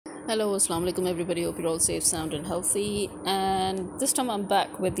Hello, Assalamu alaikum, everybody. Hope you're all safe, sound, and healthy. And this time I'm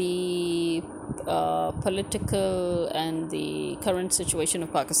back with the political and the current situation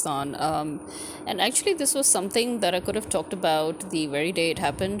of Pakistan. And actually, this was something that I could have talked about the very day it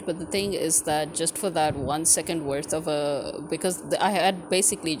happened. But the thing is that just for that 1 second worth of because I had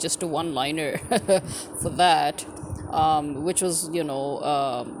basically just a one liner for that, which was,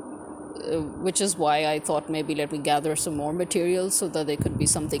 which is why I thought maybe let me gather some more material so that there could be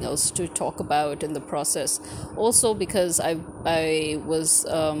something else to talk about in the process. Also, because I was,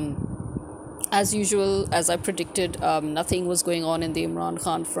 as usual, as I predicted, nothing was going on in the Imran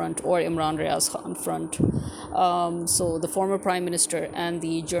Khan front or Imran Riaz Khan front. So the former prime minister and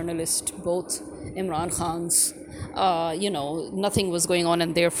the journalist, both Imran Khans, nothing was going on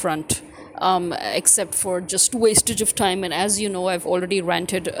in their front, except for just wastage of time. And as you know, I've already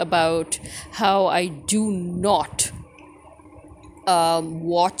ranted about how I do not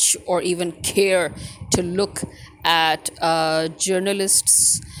watch or even care to look at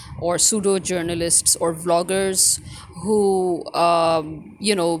journalists or pseudo journalists or vloggers who,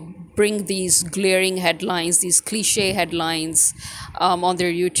 bring these glaring headlines, these cliche headlines on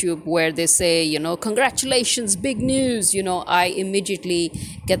their YouTube where they say, congratulations, big news. I immediately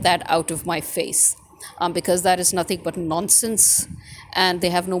get that out of my face because that is nothing but nonsense and they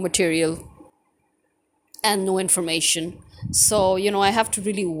have no material and no information. So, I have to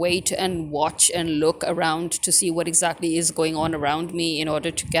really wait and watch and look around to see what exactly is going on around me in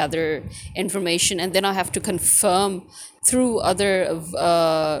order to gather information. And then I have to confirm through other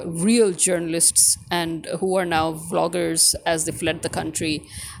real journalists and who are now vloggers as they fled the country,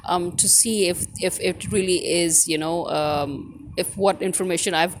 to see if it really is, if what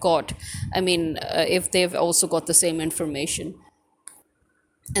information I've got, if they've also got the same information.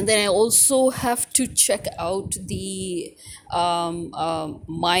 And then I also have to check out the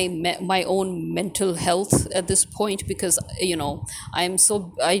my own mental health at this point, because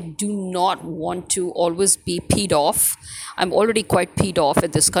I do not want to always be peed off. I'm already quite peed off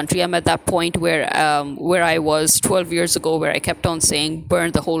at this country. I'm at that point where I was 12 years ago, where I kept on saying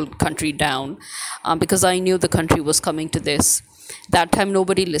burn the whole country down, because I knew the country was coming to this. That time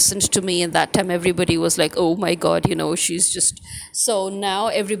nobody listened to me, and that time everybody was like, oh my god, she's just. So now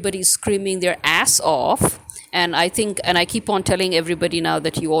everybody's screaming their ass off, and I keep on telling everybody now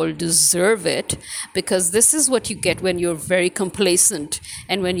that you all deserve it, because this is what you get when you're very complacent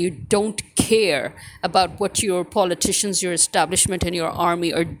and when you don't care about what your politicians, your establishment, and your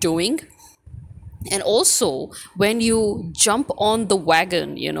army are doing. And also, when you jump on the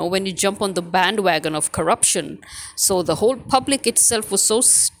wagon, when you jump on the bandwagon of corruption. So the whole public itself was so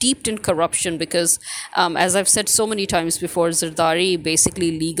steeped in corruption because, as I've said so many times before, Zardari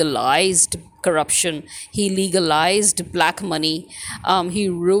basically legalized corruption. He legalized black money. He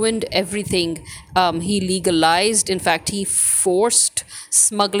ruined everything. He legalized, in fact, he forced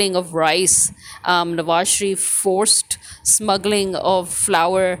smuggling of rice. Nawaz Sharif forced smuggling of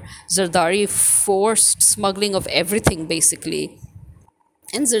flour. Zardari forced smuggling of everything, basically.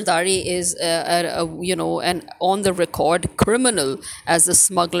 And Zardari is, an on the record criminal as a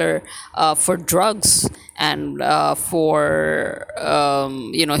smuggler for drugs and for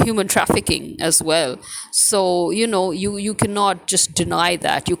human trafficking as well. So you cannot just deny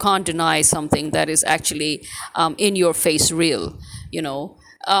that. You can't deny something that is actually in your face real.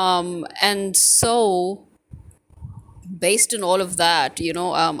 And so, based on all of that,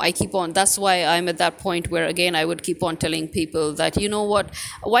 I keep on, that's why I'm at that point where, again, I would keep on telling people that, what,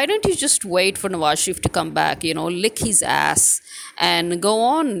 why don't you just wait for Nawaz Sharif to come back, lick his ass and go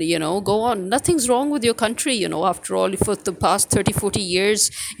on, go on. Nothing's wrong with your country, after all, for the past 30-40 years,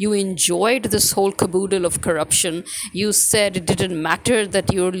 you enjoyed this whole caboodle of corruption. You said it didn't matter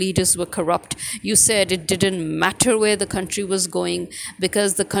that your leaders were corrupt. You said it didn't matter where the country was going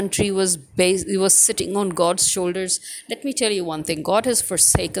because the country was sitting on God's shoulders. Let me tell you one thing. God has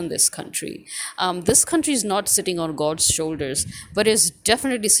forsaken this country. This country is not sitting on God's shoulders, but is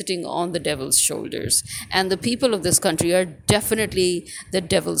definitely sitting on the devil's shoulders. And the people of this country are definitely the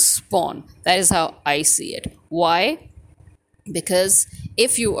devil's spawn. That is how I see it. Why? Because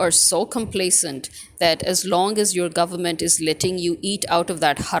if you are so complacent that as long as your government is letting you eat out of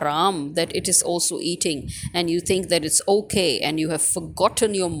that haram that it is also eating, and you think that it's okay, and you have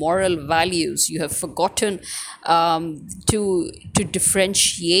forgotten your moral values, you have forgotten to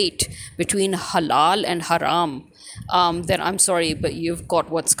differentiate between halal and haram, then I'm sorry, but you've got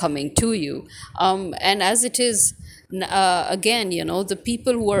what's coming to you. And as it is, again, the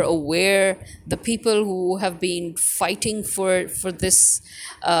people who are aware, the people who have been fighting for this,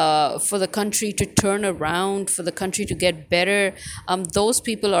 for the country to turn around, for the country to get better, those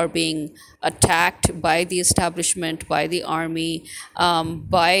people are being attacked by the establishment, by the army,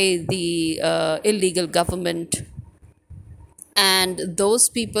 by the illegal government. And those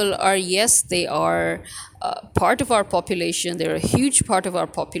people are, yes, they are part of our population, they're a huge part of our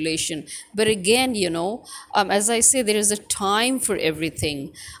population, but again, as I say, there is a time for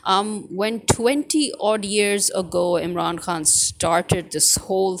everything. When 20 odd years ago Imran Khan started this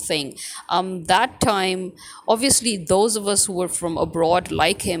whole thing, that time, obviously those of us who were from abroad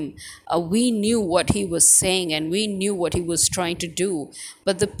like him, we knew what he was saying and we knew what he was trying to do.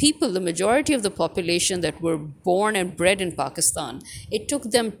 But the people, the majority of the population that were born and bred in Pakistan, it took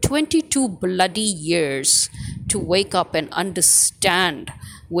them 22 bloody years to wake up and understand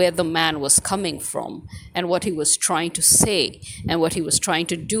where the man was coming from and what he was trying to say and what he was trying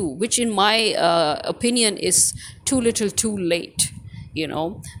to do, which in my opinion is too little too late.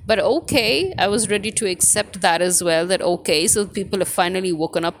 But okay, I was ready to accept that as well, that okay, so people have finally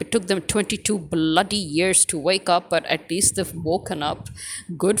woken up. It took them 22 bloody years to wake up, but at least they've woken up.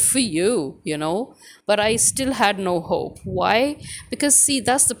 Good for you. But I still had no hope. Why? Because see,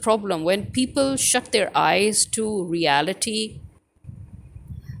 that's the problem. When people shut their eyes to reality,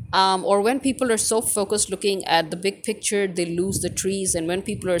 or when people are so focused looking at the big picture, they lose the trees. And when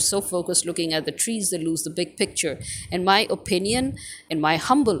people are so focused looking at the trees, they lose the big picture. In my opinion, in my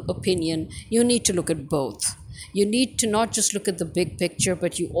humble opinion, you need to look at both. You need to not just look at the big picture,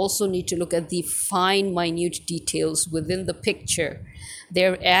 but you also need to look at the fine, minute details within the picture.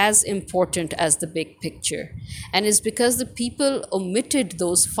 They're as important as the big picture. And it's because the people omitted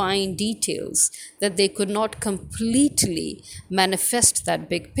those fine details that they could not completely manifest that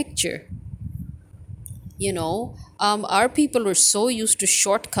big picture. Our people are so used to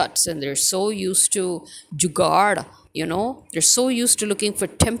shortcuts and they're so used to jugaad. They're so used to looking for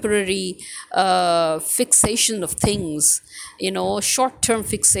temporary fixation of things, short-term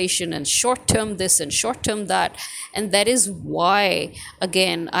fixation and short-term this and short-term that. And that is why,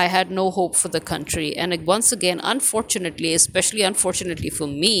 again, I had no hope for the country. And once again, unfortunately, especially unfortunately for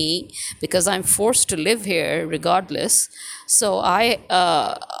me, because I'm forced to live here regardless, so I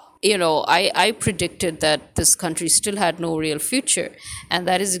predicted that this country still had no real future. And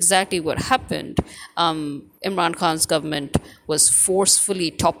that is exactly what happened. Imran Khan's government was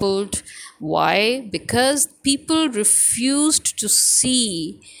forcefully toppled. Why? Because people refused to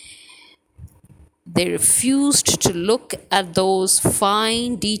see, they refused to look at those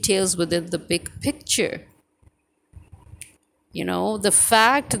fine details within the big picture. The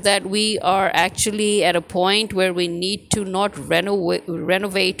fact that we are actually at a point where we need to not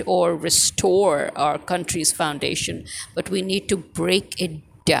renovate or restore our country's foundation, but we need to break it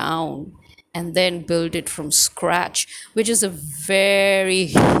down and then build it from scratch, which is a very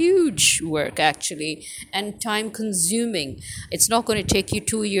huge work actually, and time consuming. It's not going to take you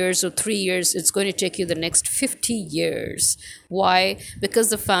 2 years or 3 years, it's going to take you the next 50 years. Why? Because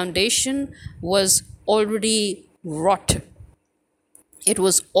the foundation was already rotten. It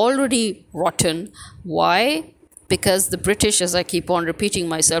was already rotten. Why? Because the British, as I keep on repeating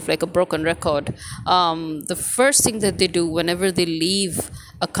myself like a broken record, the first thing that they do whenever they leave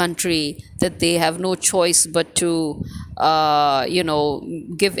a country that they have no choice but to,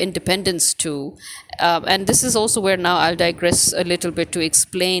 give independence to. And this is also where now I'll digress a little bit to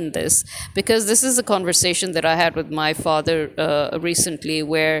explain this, because this is a conversation that I had with my father recently,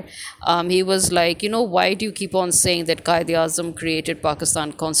 where he was like, why do you keep on saying that Quaid-e-Azam created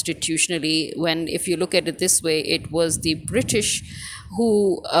Pakistan constitutionally, when if you look at it this way, it was the British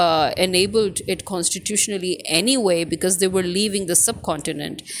who enabled it constitutionally anyway, because they were leaving the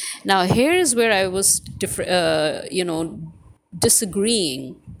subcontinent. Now, here is where I was,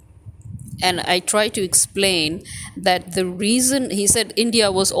 disagreeing. And I try to explain that the reason he said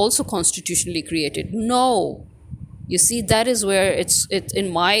India was also constitutionally created. No, you see, that is where it's in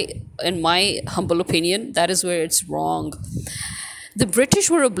my humble opinion, that is where it's wrong. The British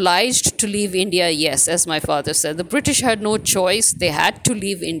were obliged to leave India, yes, as my father said. The British had no choice. They had to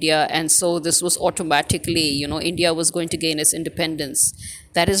leave India. And so this was automatically, India was going to gain its independence.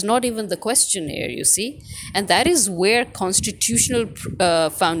 That is not even the question here, you see. And that is where constitutional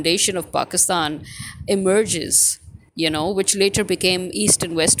foundation of Pakistan emerges, which later became East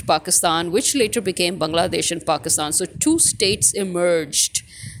and West Pakistan, which later became Bangladesh and Pakistan. So two states emerged.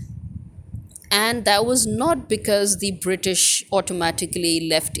 And that was not because the British automatically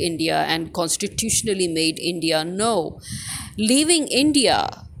left India and constitutionally made India. No. Leaving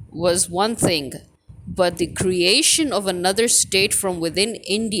India was one thing, but the creation of another state from within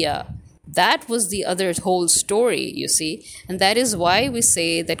India, that was the other whole story, you see. And that is why we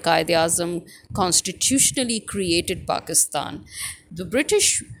say that Qaid-e-Azam constitutionally created Pakistan. The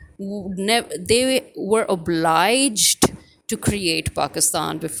British, they were obliged to create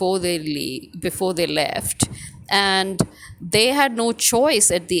Pakistan before they left, and they had no choice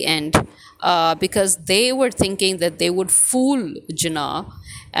at the end, because they were thinking that they would fool Jinnah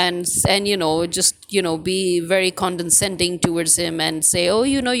and just be very condescending towards him and say, oh,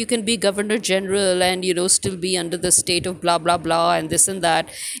 you can be governor general and still be under the state of blah blah blah and this and that.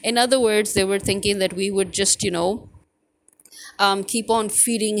 In other words, they were thinking that we would just keep on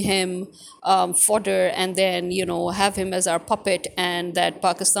feeding him fodder and then have him as our puppet, and that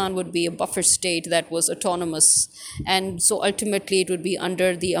Pakistan would be a buffer state that was autonomous, and so ultimately it would be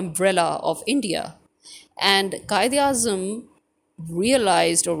under the umbrella of India. And Qaid-e-Azam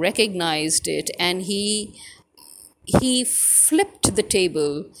realized or recognized it, and he flipped the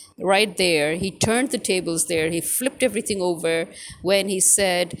table right there. He turned the tables there. He flipped everything over when he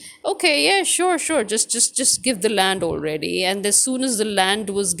said, okay, yeah, sure, just give the land already. And as soon as the land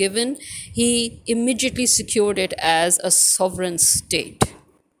was given, he immediately secured it as a sovereign state.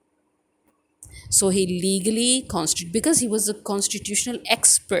 So he legally because he was a constitutional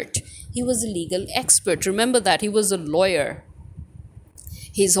expert. He was a legal expert. Remember that. He was a lawyer.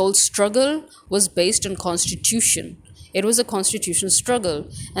 His whole struggle was based on constitution. It was a constitutional struggle,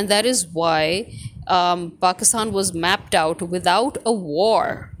 and that is why Pakistan was mapped out without a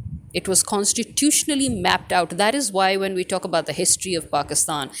war. It was constitutionally mapped out. That is why when we talk about the history of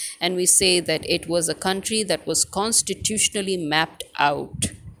Pakistan and we say that it was a country that was constitutionally mapped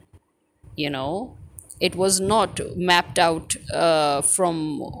out, it was not mapped out from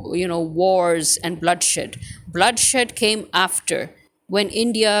wars and bloodshed came after, when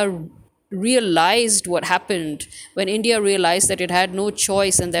India realized what happened, when India realized that it had no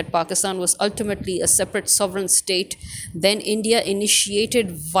choice and that Pakistan was ultimately a separate sovereign state. Then India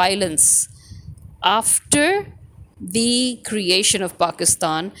initiated violence after the creation of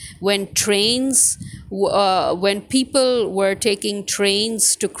Pakistan, when when people were taking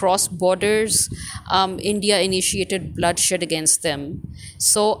trains to cross borders, India initiated bloodshed against them.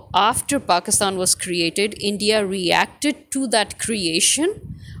 So after Pakistan was created, India reacted to that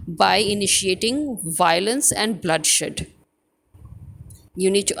creation by initiating violence and bloodshed.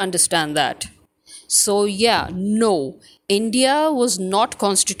 You need to understand that. So, yeah, no, India was not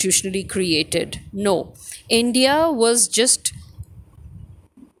constitutionally created. No, India was just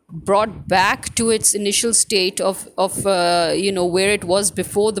brought back to its initial state of where it was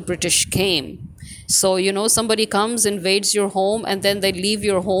before the British came. So, somebody comes, invades your home, and then they leave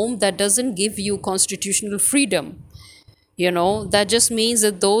your home. That doesn't give you constitutional freedom. That just means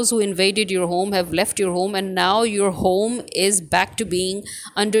that those who invaded your home have left your home, and now your home is back to being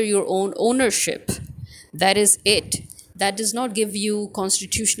under your own ownership. That is it. That does not give you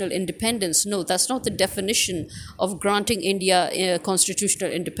constitutional independence. No, that's not the definition of granting India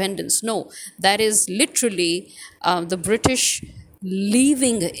constitutional independence. No, that is literally the British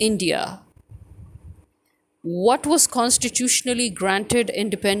leaving India. What was constitutionally granted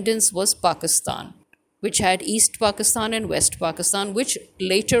independence was Pakistan, which had East Pakistan and West Pakistan, which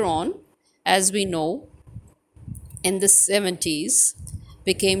later on, as we know, in the 70s,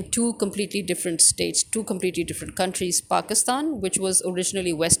 became two completely different states, two completely different countries. Pakistan, which was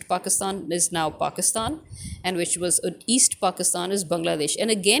originally West Pakistan, is now Pakistan, and which was East Pakistan is Bangladesh. And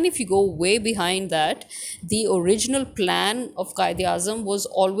again, if you go way behind that, the original plan of Qaid-e-Azam was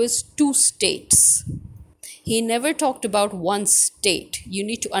always two states. He never talked about one state. You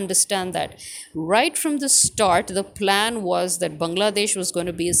need to understand that. Right from the start, the plan was that Bangladesh was going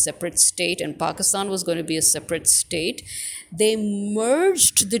to be a separate state and Pakistan was going to be a separate state. They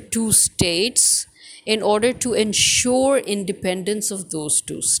merged the two states in order to ensure independence of those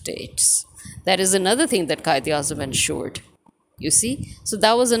two states. That is another thing that Qaid-e-Azam ensured. You see? So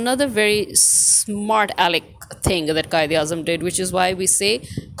that was another very smart aleck thing that Qaid-e-Azam did, which is why we say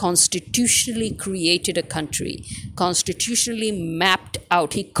constitutionally created a country, constitutionally mapped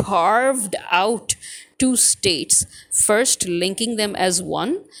out. He carved out two states, first linking them as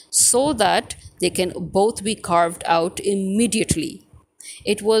one so that they can both be carved out immediately.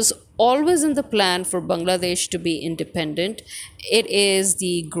 It was always in the plan for Bangladesh to be independent. It is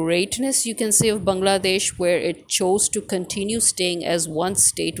the greatness, you can say, of Bangladesh, where it chose to continue staying as one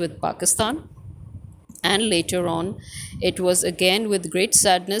state with Pakistan. And later on, it was again with great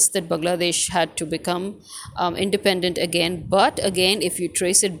sadness that Bangladesh had to become independent again. But again, if you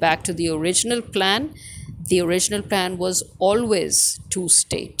trace it back to the original plan was always two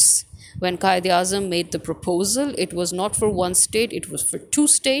states. When Qaid Azam made the proposal, it was not for one state, it was for two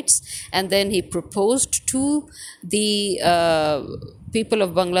states. And then he proposed to the people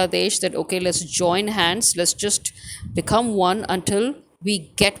of Bangladesh that, okay, let's join hands, let's just become one until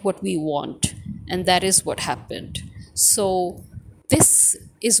we get what we want. And that is what happened. So this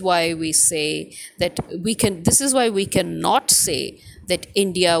is why we say that this is why we cannot say that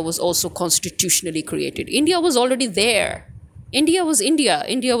India was also constitutionally created. India was already there. India was India.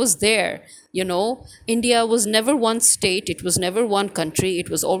 India was there. India was never one state. It was never one country. It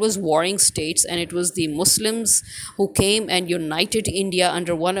was always warring states. And it was the Muslims who came and united India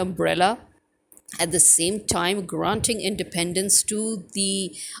under one umbrella, at the same time granting independence to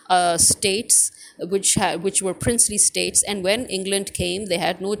the states which were princely states. And when England came, they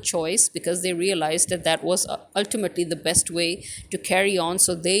had no choice, because they realized that that was ultimately the best way to carry on.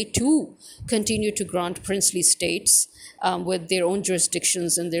 So they too continued to grant princely states with their own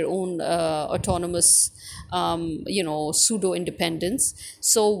jurisdictions and their own autonomous pseudo independence.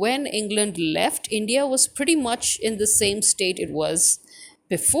 So when England left, India was pretty much in the same state it was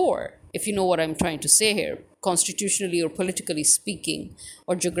before, if you know what I'm trying to say here, constitutionally or politically speaking,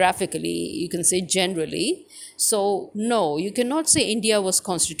 or geographically, you can say generally. So, no, you cannot say India was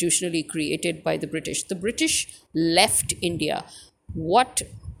constitutionally created by the British. The British left India. What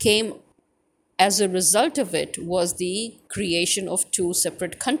came as a result of it was the creation of two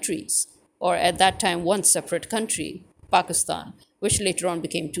separate countries, or at that time, one separate country, Pakistan, which later on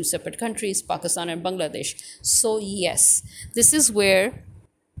became two separate countries, Pakistan and Bangladesh. So, yes, this is where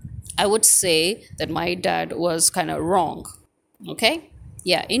I would say that my dad was kind of wrong. Okay?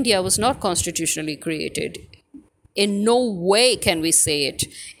 Yeah, India was not constitutionally created. In no way can we say it.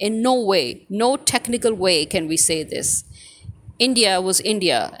 In no way, no technical way can we say this. India was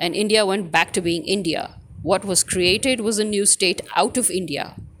India, and India went back to being India. What was created was a new state out of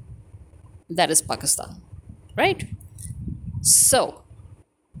India. That is Pakistan. Right? So,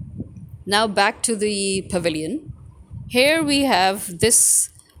 now back to the pavilion. Here we have this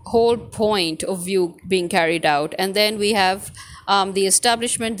whole point of view being carried out, and then we have the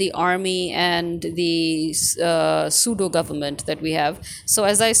establishment, the army, and the pseudo government that we have. So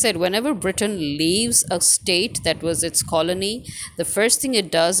as I said, whenever Britain leaves a state that was its colony, the first thing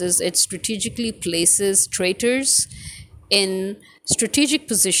it does is it strategically places traitors in strategic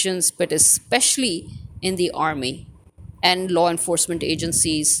positions, but especially in the army and law enforcement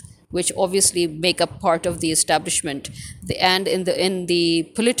agencies, which obviously make up part of the establishment, and in the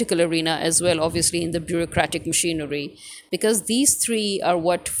political arena as well, obviously in the bureaucratic machinery, because these three are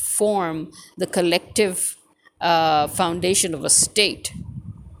what form the collective foundation of a state,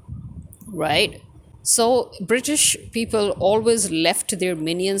 right? So British people always left their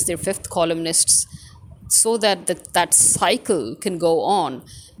minions, their fifth columnists, so that that cycle can go on.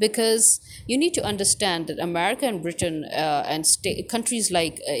 Because you need to understand that America and Britain and countries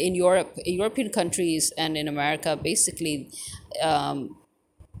like in Europe, European countries, and in America, basically,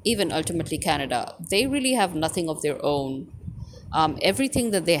 even ultimately Canada, they really have nothing of their own.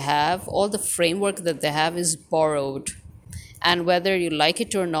 Everything that they have, all the framework that they have, is borrowed. And whether you like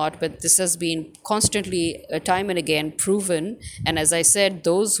it or not, but this has been constantly, time and again, proven. And as I said,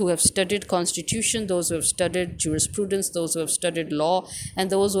 those who have studied constitution, those who have studied jurisprudence, those who have studied law,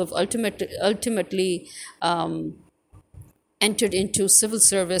 and those who have ultimately entered into civil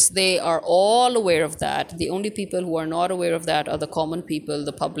service, they are all aware of that. The only people who are not aware of that are the common people,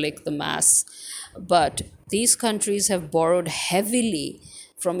 the public, the mass. But these countries have borrowed heavily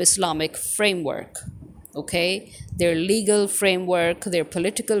from Islamic framework. Okay, their legal framework, their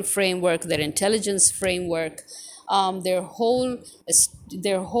political framework, their intelligence framework, their whole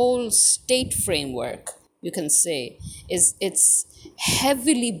state framework, you can say, it's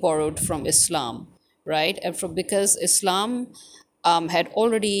heavily borrowed from Islam, right? And because Islam had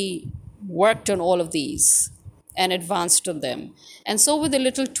already worked on all of these and advanced on them. And so with a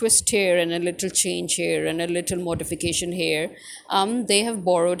little twist here and a little change here and a little modification here, they have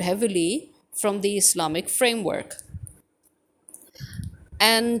borrowed heavily from the Islamic framework.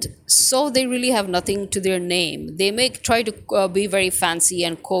 And so they really have nothing to their name. They may try to be very fancy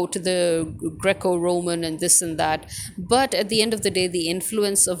and quote the Greco-Roman and this and that, but at the end of the day, the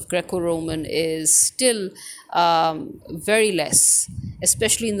influence of Greco-Roman is still very less,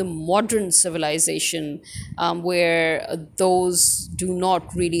 especially in the modern civilization, where those do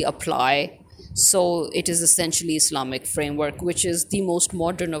not really apply. So it is essentially Islamic framework, which is the most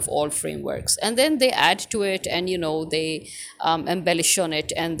modern of all frameworks. And then they add to it, and they embellish on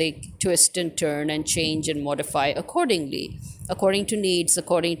it, and they twist and turn and change and modify accordingly, according to needs,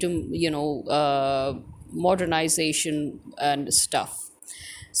 according to modernization and stuff.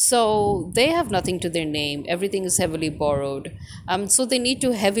 So they have nothing to their name. Everything is heavily borrowed. So they need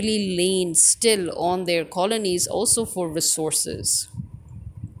to heavily lean still on their colonies also for resources,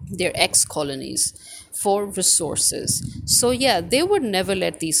 their ex colonies for resources. So, yeah, they would never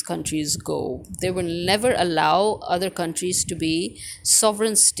let these countries go. They would never allow other countries to be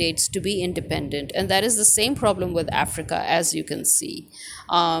sovereign states, to be independent. And that is the same problem with Africa, as you can see.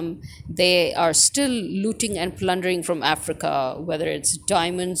 They are still looting and plundering from Africa, whether it's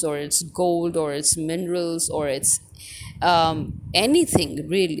diamonds or it's gold or it's minerals or it's anything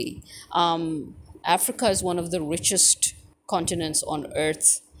really. Africa is one of the richest continents on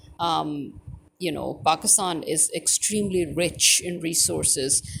earth. Pakistan is extremely rich in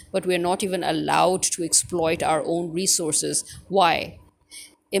resources, but we're not even allowed to exploit our own resources. Why?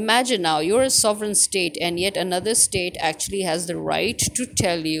 Imagine now you're a sovereign state, and yet another state actually has the right to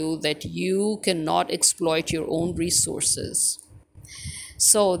tell you that you cannot exploit your own resources.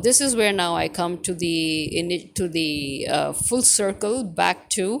 So this is where now I come to the full circle back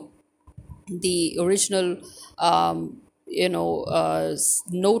to the original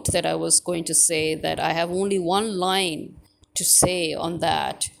note that I was going to say, that I have only one line to say on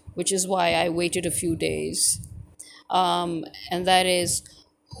that, which is why I waited a few days. And that is,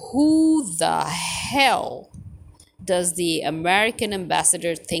 who the hell does the American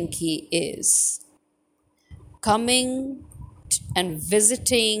ambassador think he is? Coming and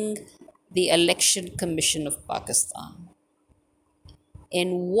visiting the Election Commission of Pakistan.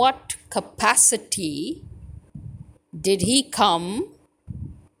 In what capacity did he come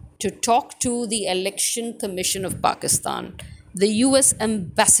to talk to the Election Commission of Pakistan? The US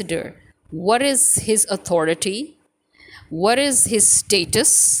ambassador. What is his authority? What is his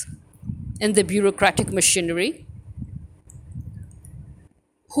status in the bureaucratic machinery?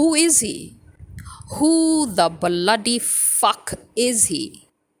 Who is he? Who the bloody fuck is he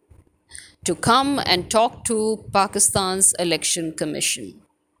to come and talk to Pakistan's Election Commission?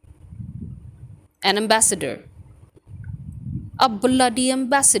 An ambassador. A bloody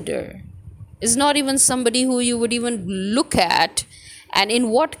ambassador is not even somebody who you would even look at. And in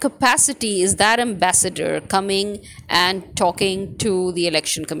what capacity is that ambassador coming and talking to the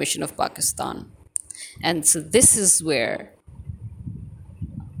Election Commission of Pakistan? And so this is where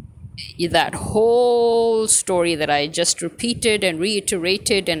that whole story that I just repeated and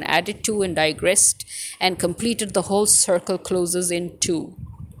reiterated and added to and digressed and completed the whole circle closes in two.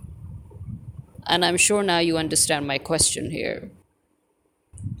 And I'm sure now you understand my question here.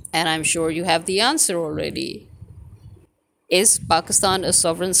 And I'm sure you have the answer already. Is Pakistan a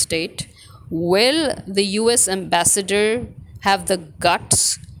sovereign state? Will the US ambassador have the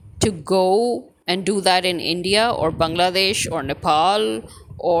guts to go and do that in India or Bangladesh or Nepal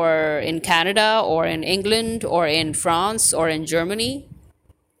or in Canada or in England or in France or in Germany?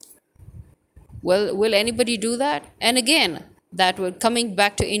 Well, will anybody do that? And again, that would coming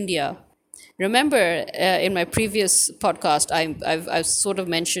back to India. Remember, in my previous podcast, I've sort of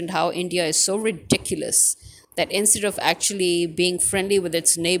mentioned how India is so ridiculous that instead of actually being friendly with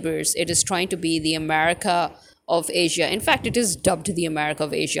its neighbors, it is trying to be the America of Asia. In fact, it is dubbed the America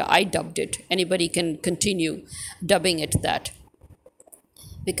of Asia. I dubbed it. Anybody can continue dubbing it that.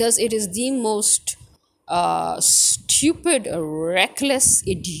 Because it is the most stupid, reckless,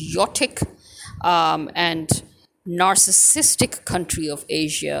 idiotic, and narcissistic country of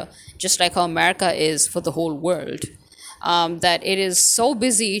Asia, just like how America is for the whole world. That it is so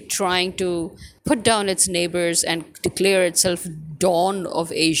busy trying to put down its neighbors and declare itself dawn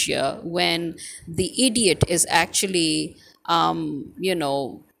of Asia, when the idiot is actually,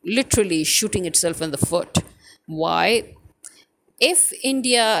 literally shooting itself in the foot. Why? If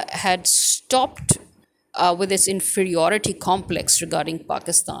India had stopped with its inferiority complex regarding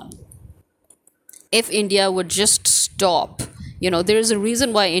Pakistan, if India would just stop, there is a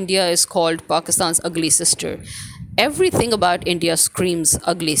reason why India is called Pakistan's ugly sister. Everything about India screams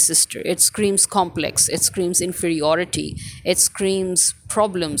ugly sister. It screams complex. It screams inferiority. It screams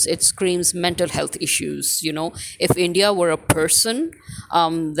problems. It screams mental health issues. If India were a person,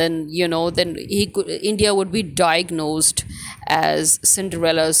 then India would be diagnosed as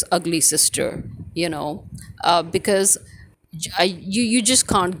Cinderella's ugly sister. Because you just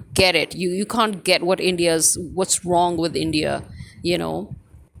can't get it. You can't get what's wrong with India.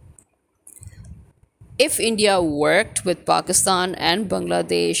 if India worked with Pakistan and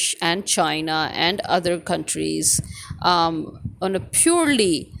Bangladesh and China and other countries on a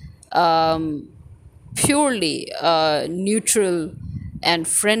purely neutral and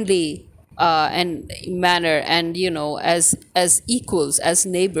friendly and manner, and as equals, as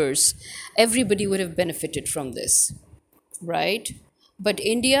neighbors, everybody would have benefited from this, right? But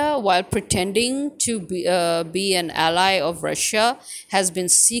India, while pretending to be an ally of Russia, has been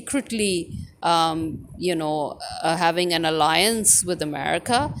secretly, having an alliance with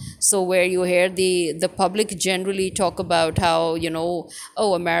America. So where you hear the public generally talk about how,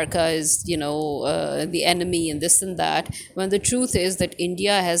 oh, America is, the enemy and this and that, when the truth is that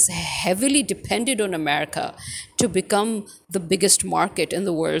India has heavily depended on America to become the biggest market in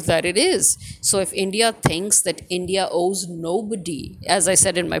the world that it is. So if India thinks that India owes nobody, as I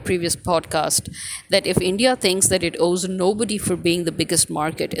said in my previous podcast, that if India thinks that it owes nobody for being the biggest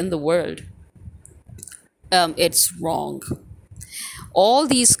market in the world, it's wrong. All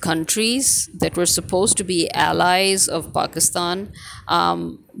these countries that were supposed to be allies of Pakistan,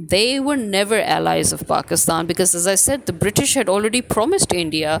 they were never allies of Pakistan because, as I said, the British had already promised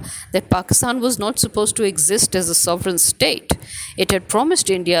India that Pakistan was not supposed to exist as a sovereign state. It had promised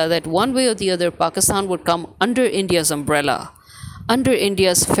India that one way or the other, Pakistan would come under India's umbrella, under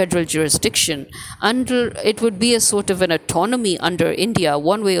India's federal jurisdiction, under it would be a sort of an autonomy under India,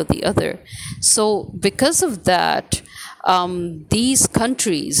 one way or the other. So, because of that, these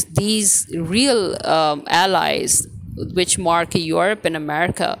countries, these real allies, which mark Europe and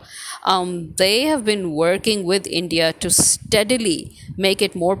America, they have been working with India to steadily make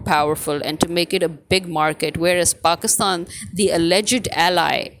it more powerful and to make it a big market, whereas Pakistan, the alleged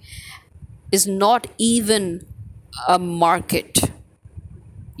ally, is not even a market.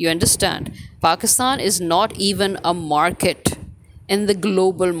 You understand? Pakistan is not even a market in the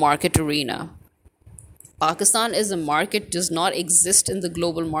global market arena. Pakistan as a market does not exist in the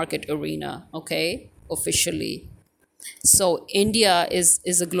global market arena, okay, officially. So India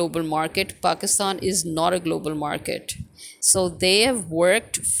is a global market. Pakistan is not a global market. So they have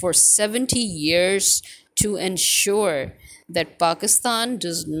worked for 70 years to ensure that Pakistan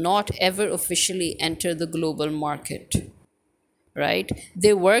does not ever officially enter the global market, right?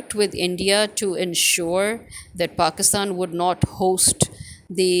 They worked with India to ensure that Pakistan would not host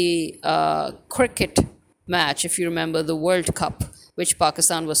the cricket match, if you remember, the World Cup, which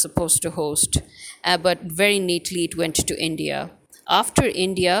Pakistan was supposed to host. But very neatly it went to India. After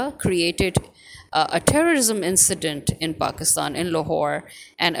India created a terrorism incident in Pakistan, in Lahore,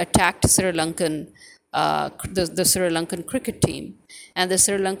 and attacked the Sri Lankan cricket team. And the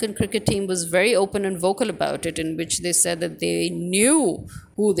Sri Lankan cricket team was very open and vocal about it, in which they said that they knew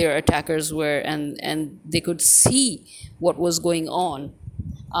who their attackers were, and they could see what was going on.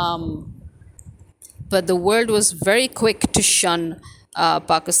 But the world was very quick to shun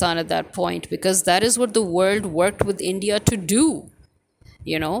Pakistan at that point, because that is what the world worked with India to do.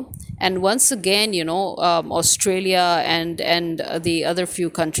 And once again, Australia and the other few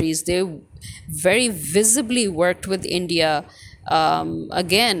countries, they very visibly worked with India,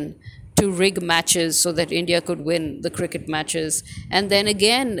 again, to rig matches so that India could win the cricket matches. And then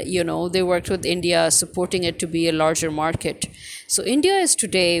again, they worked with India, supporting it to be a larger market. So India is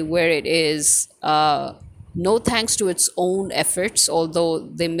today where it is, no thanks to its own efforts, although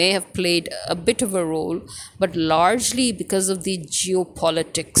they may have played a bit of a role, but largely because of the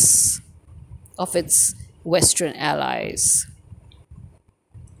geopolitics of its Western allies.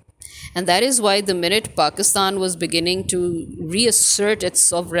 And that is why the minute Pakistan was beginning to reassert its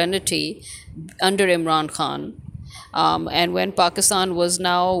sovereignty under Imran Khan, and when Pakistan was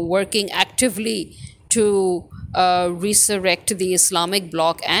now working actively to resurrect the Islamic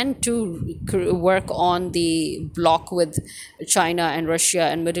bloc and to work on the bloc with China and Russia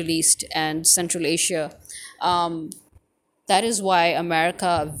and Middle East and Central Asia, that is why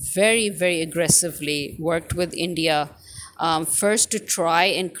America very, very aggressively worked with India, first to try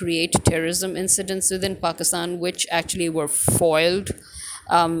and create terrorism incidents within Pakistan, which actually were foiled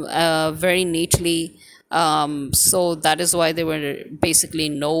very neatly. So that is why there were basically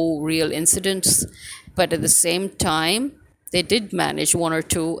no real incidents. But at the same time, they did manage one or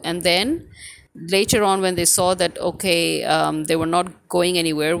two. And then later on, when they saw that, okay, they were not going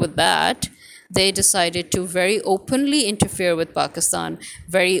anywhere with that, they decided to very openly interfere with Pakistan,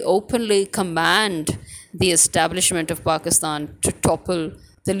 very openly command the establishment of Pakistan to topple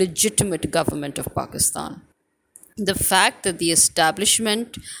the legitimate government of Pakistan. The fact that the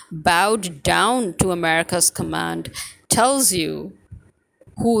establishment bowed down to America's command tells you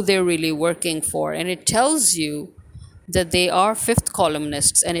who they're really working for, and it tells you that they are fifth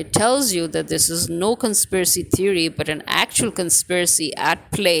columnists, and it tells you that this is no conspiracy theory but an actual conspiracy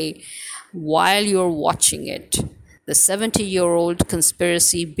at play while you're watching it. The 70-year-old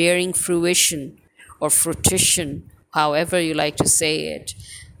conspiracy bearing fruition or fruition, however you like to say it,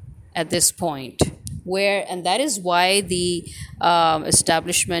 at this point. Where, and that is why the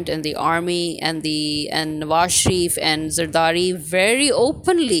establishment and the army and Nawaz Sharif and Zardari very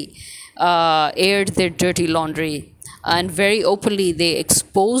openly aired their dirty laundry, and very openly they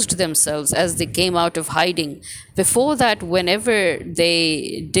exposed themselves as they came out of hiding. Before that, whenever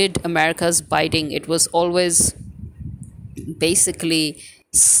they did America's bidding, it was always basically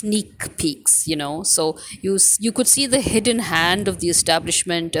sneak peeks, so you could see the hidden hand of the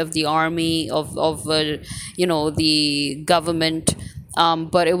establishment, of the army, of the government,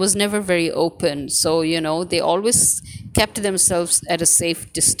 but it was never very open. So they always kept themselves at a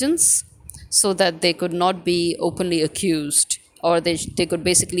safe distance so that they could not be openly accused, or they could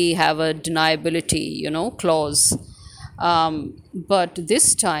basically have a deniability clause. But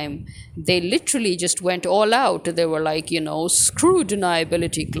this time, they literally just went all out. They were like, screw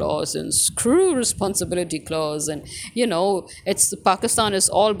deniability clause and screw responsibility clause. And, it's Pakistan is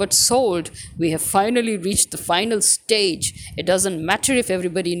all but sold. We have finally reached the final stage. It doesn't matter if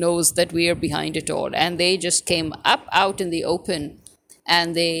everybody knows that we are behind it all. And they just came up out in the open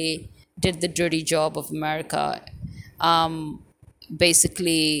and they did the dirty job of America.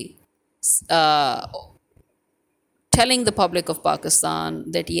 Basically, telling the public of Pakistan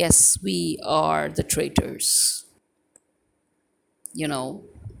that yes, we are the traitors, and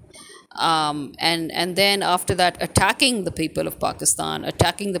then after that, attacking the people of Pakistan,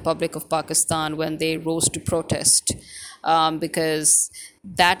 attacking the public of Pakistan when they rose to protest, because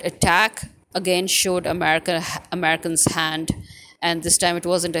that attack again showed Americans' hand, and this time it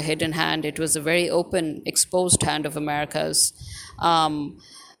wasn't a hidden hand; it was a very open, exposed hand of America's.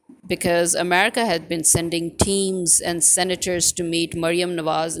 Because America had been sending teams and senators to meet Maryam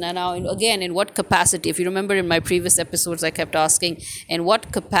Nawaz. And now, again, in what capacity? If you remember in my previous episodes, I kept asking, in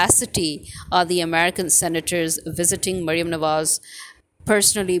what capacity are the American senators visiting Maryam Nawaz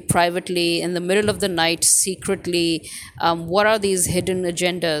personally, privately, in the middle of the night, secretly? What are these hidden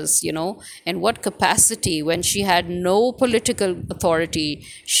agendas, In what capacity, when she had no political authority,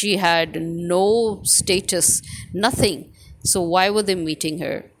 she had no status, nothing? So why were they meeting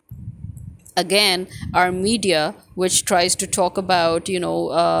her? Again, our media, which tries to talk about,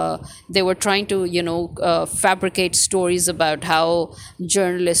 they were trying to, fabricate stories about how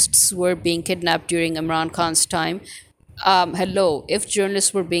journalists were being kidnapped during Imran Khan's time. Hello, if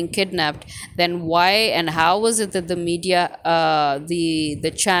journalists were being kidnapped, then why and how was it that the media,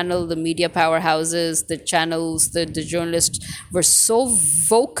 the channel, the media powerhouses, the channels, the journalists were so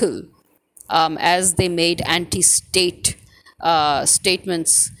vocal as they made anti-state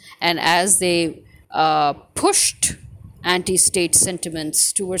statements, and as they pushed anti-state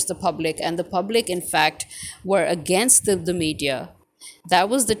sentiments towards the public, and the public, in fact, were against the media. That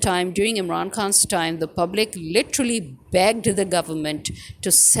was the time, during Imran Khan's time, the public literally begged the government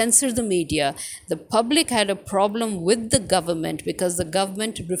to censor the media. The public had a problem with the government because the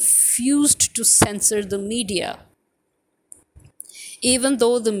government refused to censor the media. Even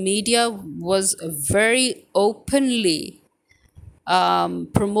though the media was very openly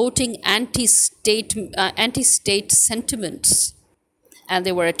promoting anti-state sentiments, and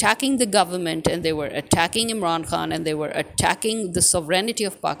they were attacking the government, and they were attacking Imran Khan, and they were attacking the sovereignty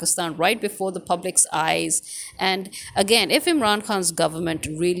of Pakistan right before the public's eyes. And again, if Imran Khan's government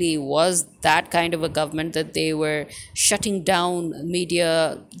really was that kind of a government that they were shutting down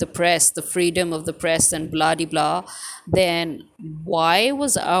media, the press, the freedom of the press, and blah de blah, then why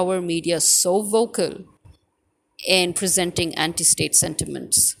was our media so vocal in presenting anti-state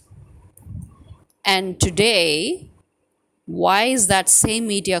sentiments? And today, why is that same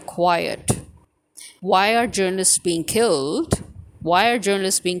media quiet? Why are journalists being killed? Why are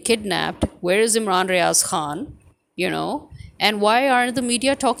journalists being kidnapped? Where is Imran Riaz Khan? And why aren't the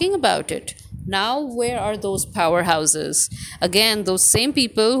media talking about it? Now, where are those powerhouses? Again, those same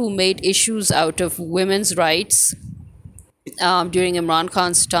people who made issues out of women's rights during Imran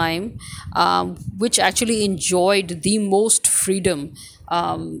Khan's time, which actually enjoyed the most freedom,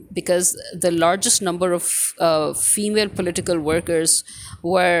 because the largest number of female political workers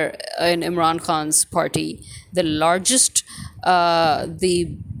were in Imran Khan's party. The largest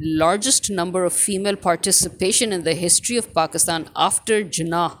number of female participation in the history of Pakistan after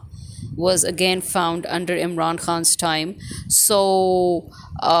Jinnah was again found under Imran Khan's time. So,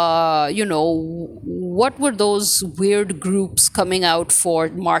 what were those weird groups coming out for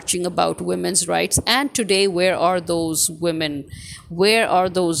marching about women's rights? And today, where are those women? Where are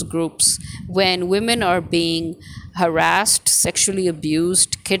those groups when women are being harassed, sexually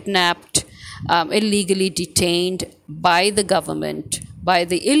abused, kidnapped, illegally detained by the government, by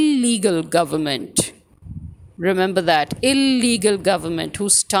the illegal government? Remember that illegal government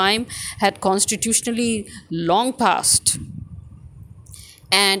whose time had constitutionally long passed.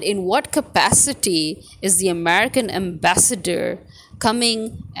 And in what capacity is the American ambassador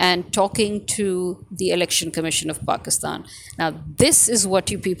coming and talking to the Election Commission of Pakistan? Now, this is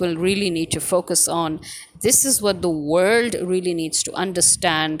what you people really need to focus on. This is what the world really needs to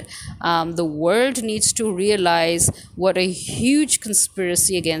understand. The world needs to realize what a huge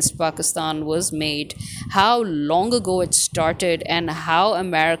conspiracy against Pakistan was made, how long ago it started, and how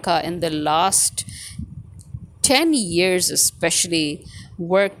America, in the last 10 years especially,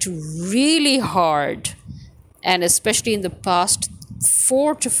 worked really hard, and especially in the past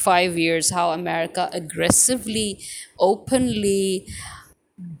 4 to 5 years, how America aggressively, openly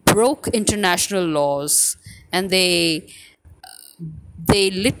broke international laws, and they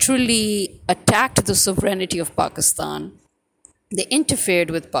literally attacked the sovereignty of Pakistan. They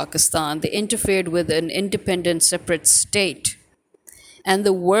interfered with Pakistan. They interfered with an independent, separate state. And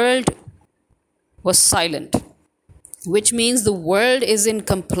the world was silent, which means the world is in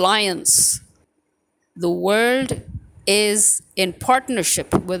compliance. The world is in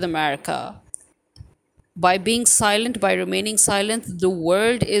partnership with America. By being silent, by remaining silent, the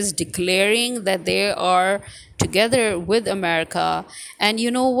world is declaring that they are together with America. And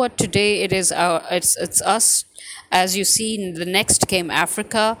you know what? Today it is it's us. As you see, the next came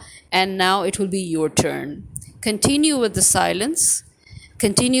Africa, and now it will be your turn. Continue with the silence,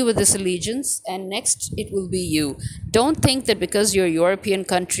 continue with this allegiance, and next it will be you. Don't think that because you're European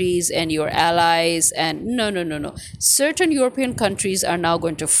countries and your allies, and no, no, no, no. Certain European countries are now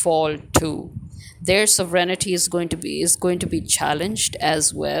going to fall too. Their sovereignty is going to be challenged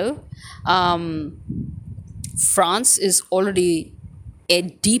as well. France is already a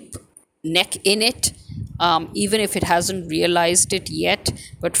deep neck in it, even if it hasn't realized it yet.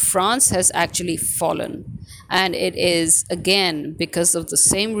 But France has actually fallen. And it is, again, because of the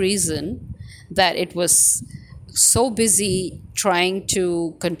same reason that it was so busy trying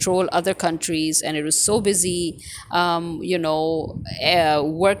to control other countries, and it was so busy,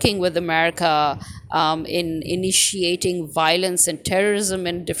 working with America in initiating violence and terrorism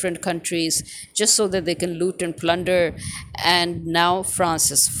in different countries just so that they can loot and plunder. And now France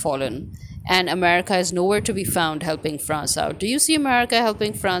has fallen. And America is nowhere to be found helping France out. Do you see America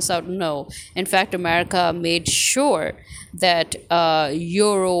helping France out? No. In fact, America made sure that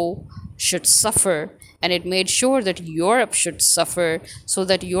Euro should suffer, and it made sure that Europe should suffer, so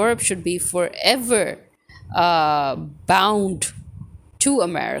that Europe should be forever bound to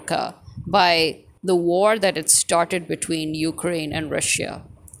America by the war that it started between Ukraine and Russia,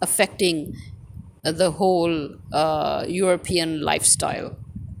 affecting the whole European lifestyle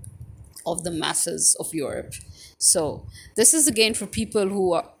of the masses of Europe. So this is again for people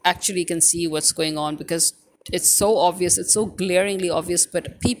who actually can see what's going on, because it's so obvious, it's so glaringly obvious,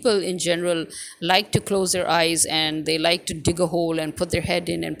 but people in general like to close their eyes, and they like to dig a hole and put their head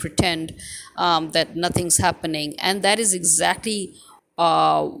in and pretend that nothing's happening. And that is exactly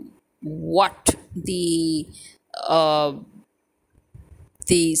what uh,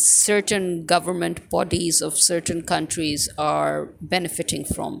 the certain government bodies of certain countries are benefiting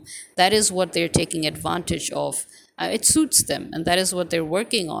from. That is what they're taking advantage of. It suits them, and that is what they're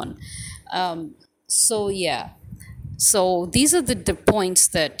working on. So, yeah. So, these are the points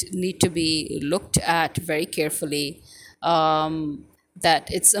that need to be looked at very carefully. That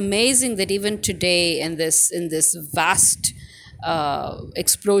it's amazing that even today, in this vast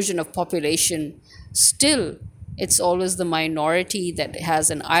explosion of population, still it's always the minority that has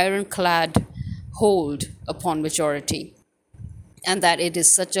an ironclad hold upon majority, and that it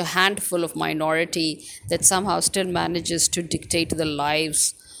is such a handful of minority that somehow still manages to dictate the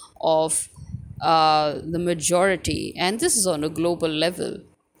lives of the majority. And this is on a global level,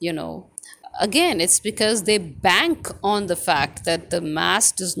 you know. Again, it's because they bank on the fact that the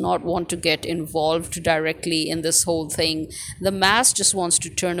mass does not want to get involved directly in this whole thing. The mass just wants to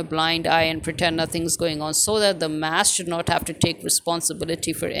turn a blind eye and pretend nothing's going on, so that the mass should not have to take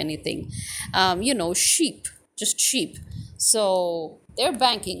responsibility for anything. Sheep, just sheep. So they're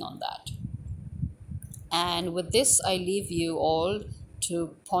banking on that. And with this, I leave you all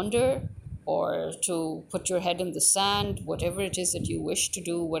to ponder or to put your head in the sand, whatever it is that you wish to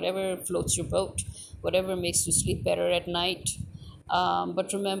do, whatever floats your boat, whatever makes you sleep better at night.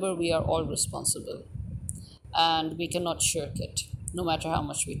 But remember, we are all responsible and we cannot shirk it, no matter how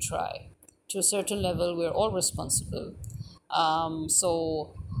much we try. To a certain level, we're all responsible.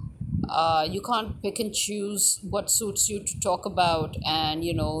 So you can't pick and choose what suits you to talk about and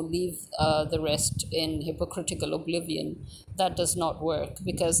leave the rest in hypocritical oblivion. That does not work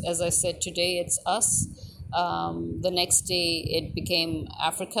because, as I said, today it's us. The next day it became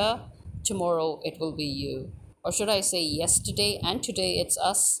Africa. Tomorrow it will be you. Or should I say, yesterday and today it's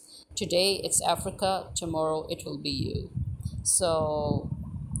us. Today it's Africa. Tomorrow it will be you. So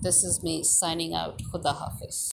this is me signing out. Khuda Hafiz.